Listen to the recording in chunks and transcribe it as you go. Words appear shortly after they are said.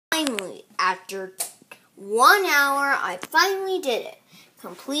after 1 hour, I finally did it,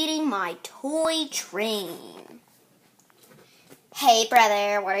 completing my toy train. Hey,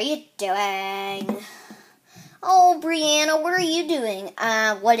 brother, what are you doing? Oh, Brianna, what are you doing?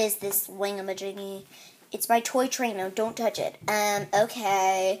 What is this wingamajiggy? It's my toy train. No, don't touch it.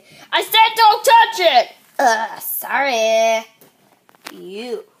 Okay. I said don't touch it! Sorry.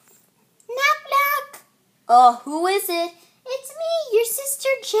 You. Knock, knock. Oh, who is it? It's me, your sister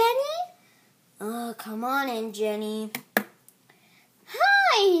Jenny. Oh, come on in, Jenny.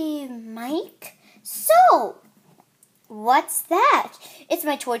 Hi, Mike. So, what's that? It's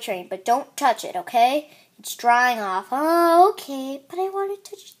my toy train, but don't touch it, okay? It's drying off. Oh, okay, but I want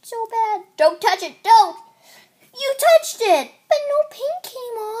to touch it so bad. Don't touch it, don't! You touched it, but no paint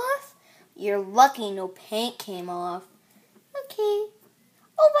came off. You're lucky no paint came off. Okay.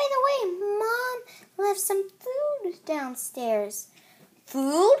 Oh, by the way, Mom left some food downstairs.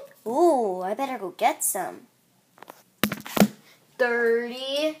 Food? Ooh, I better go get some.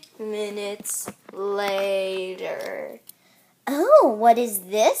 30 minutes later. Oh, what is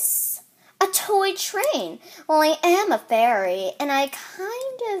this? A toy train. Well, I am a fairy, and I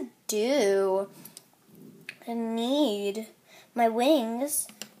kind of do need my wings,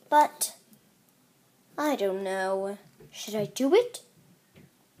 but I don't know. Should I do it?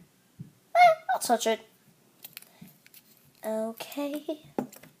 I'll touch it. Okay.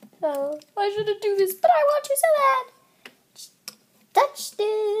 Oh, I shouldn't do this, but I want to so bad. Touched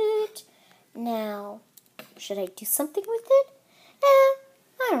it. Now, should I do something with it? I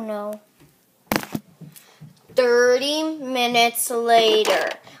don't know. 30 minutes later,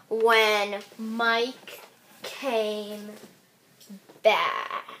 when Mike came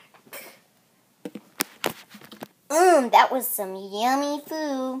back. That was some yummy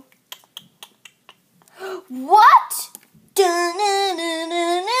food. What?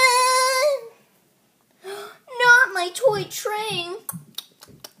 Dun-dun-dun-dun-dun. Not my toy train.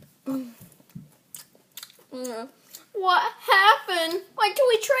 What happened? My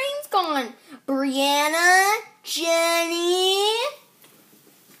toy train's gone. Brianna, Jenny.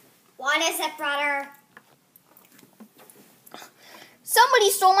 What is it, brother? Somebody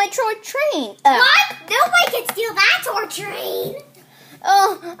stole my toy train. What? Nobody can steal that toy train.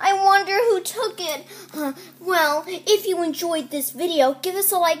 Oh, I wonder who took it. Well, if you enjoyed this video, give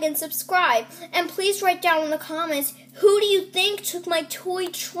us a like and subscribe. And please write down in the comments, who do you think took my toy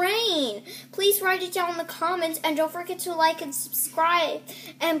train? Please write it down in the comments, and don't forget to like and subscribe.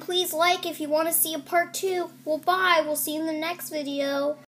 And please like if you want to see a part 2. Well, bye. We'll see you in the next video.